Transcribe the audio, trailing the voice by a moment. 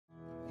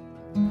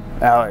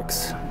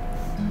Alex,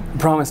 I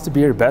promise to be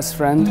your best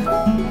friend,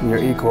 your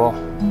equal,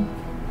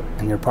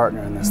 and your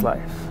partner in this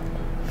life.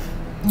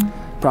 I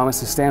promise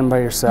to stand by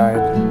your side,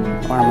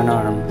 arm in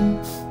arm,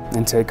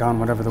 and take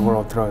on whatever the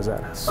world throws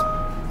at us.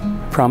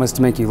 I promise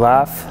to make you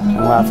laugh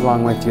and laugh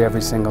along with you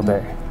every single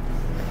day.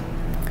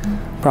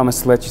 I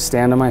promise to let you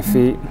stand on my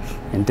feet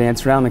and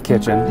dance around the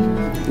kitchen,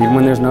 even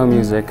when there's no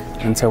music,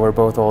 until we're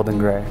both old and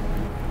gray.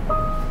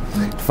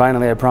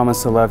 Finally, I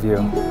promise to love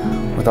you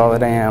with all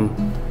that I am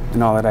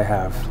and all that I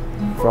have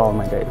for all of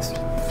my days.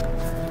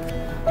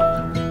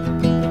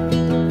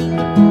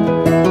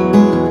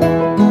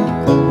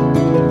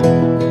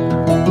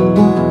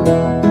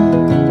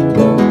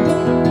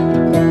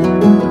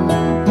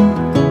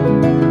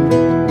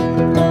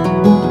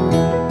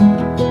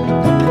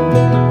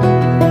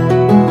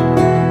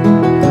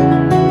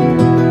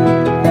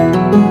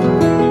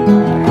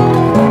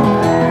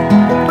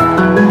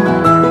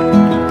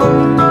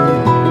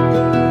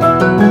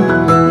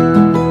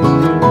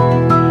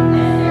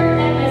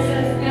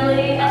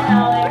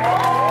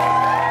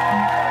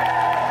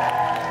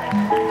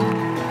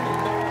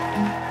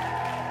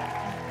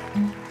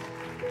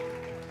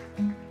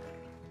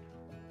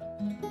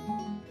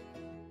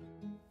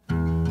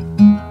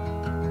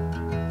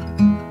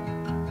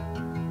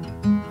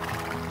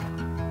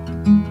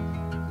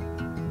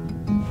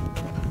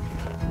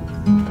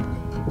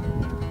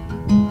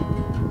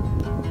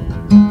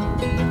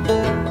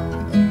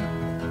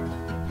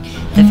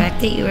 The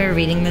fact that you are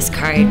reading this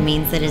card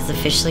means that it is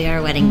officially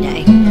our wedding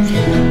day.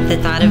 The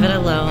thought of it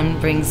alone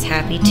brings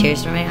happy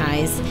tears to my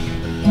eyes.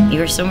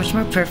 You are so much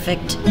more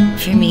perfect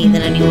for me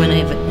than anyone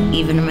I've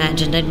even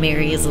imagined I'd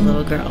marry as a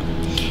little girl.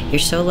 You're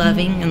so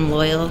loving and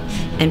loyal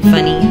and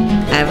funny.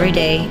 Every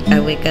day I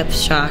wake up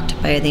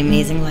shocked by the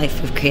amazing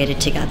life we've created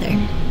together.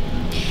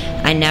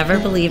 I never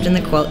believed in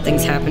the quote,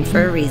 "Things happen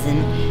for a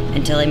reason,"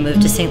 until I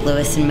moved to St.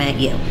 Louis and met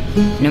you.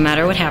 No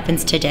matter what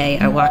happens today,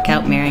 I walk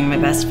out marrying my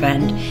best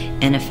friend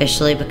and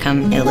officially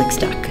become Alex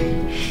Duck.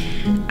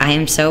 I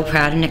am so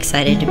proud and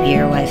excited to be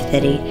your wife,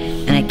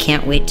 Biddy, and I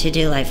can't wait to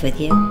do life with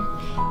you.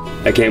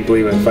 I can't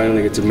believe I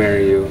finally get to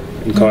marry you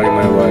and call you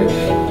my wife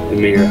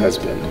and me your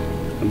husband.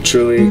 I'm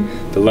truly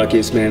the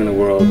luckiest man in the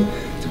world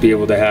to be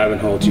able to have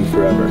and hold you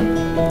forever.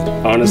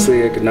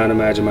 Honestly, I could not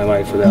imagine my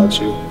life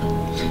without you.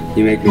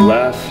 You make me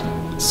laugh,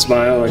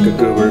 smile like a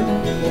goober,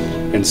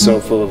 and so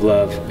full of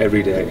love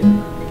every day.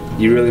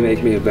 You really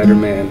make me a better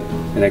man,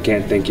 and I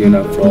can't thank you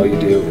enough for all you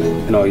do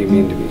and all you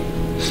mean to me.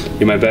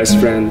 You're my best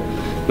friend,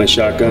 my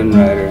shotgun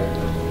rider,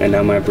 and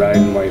now my bride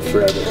and wife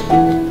forever.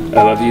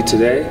 I love you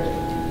today,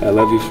 I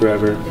love you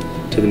forever,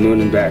 to the moon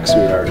and back,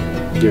 sweetheart.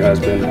 Your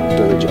husband,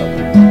 Billy Joe.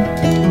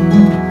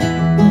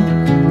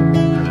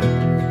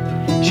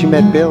 She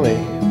met Billy,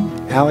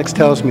 Alex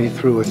tells me,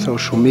 through a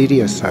social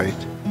media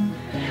site.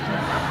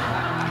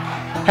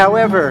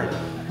 However,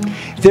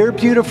 their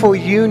beautiful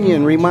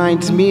union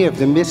reminds me of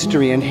the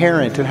mystery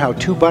inherent in how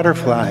two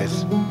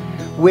butterflies,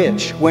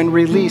 which, when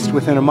released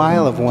within a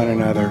mile of one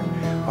another,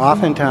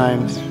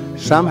 oftentimes,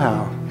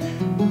 somehow,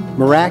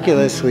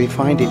 miraculously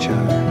find each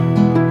other.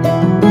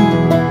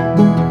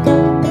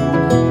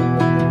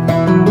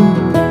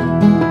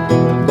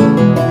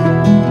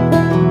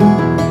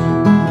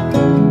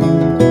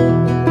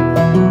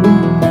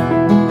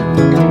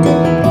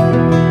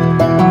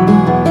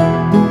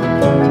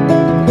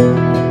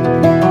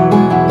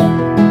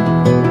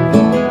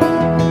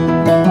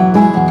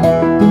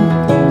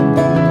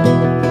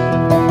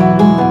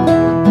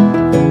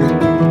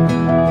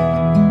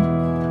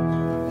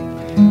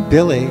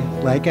 Billy,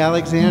 like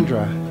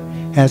Alexandra,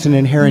 has an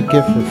inherent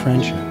gift for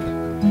friendship,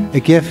 a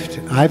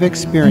gift I've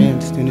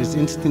experienced in his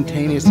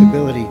instantaneous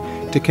ability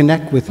to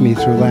connect with me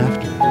through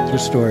laughter, through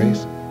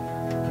stories,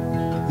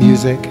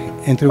 music,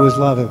 and through his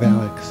love of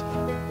Alex.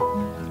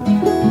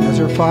 As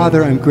her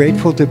father, I'm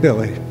grateful to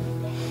Billy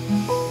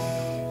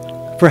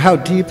for how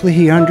deeply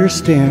he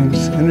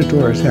understands and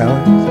adores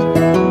Alex.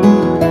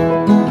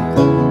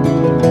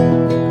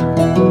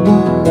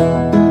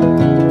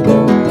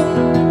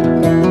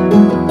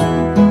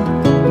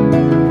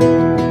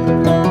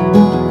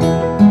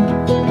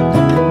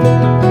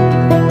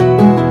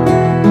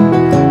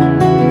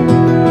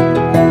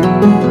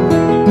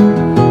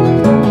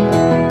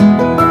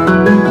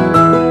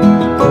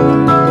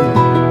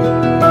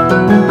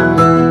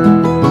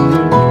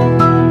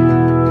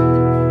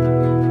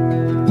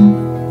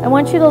 I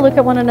want you to look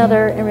at one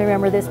another and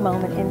remember this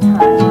moment in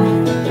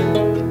time.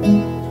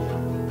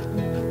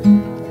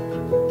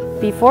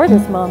 Before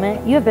this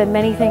moment, you have been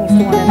many things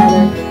to one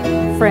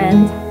another: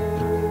 friend,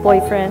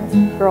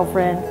 boyfriend,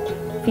 girlfriend,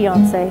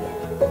 fiance.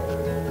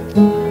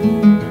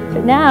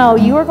 But now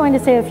you are going to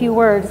say a few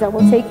words that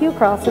will take you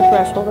across the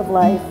threshold of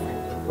life,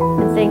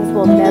 and things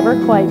will never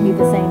quite be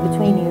the same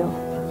between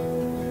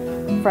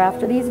you. For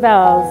after these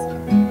vows,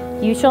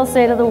 you shall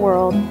say to the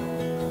world,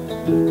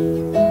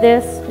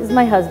 "This is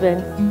my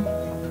husband,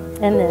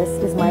 and this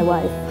is my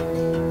wife."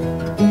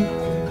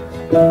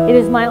 It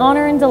is my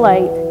honor and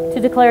delight to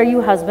declare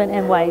you husband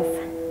and wife.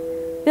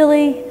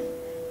 Billy,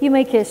 you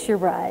may kiss your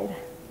bride.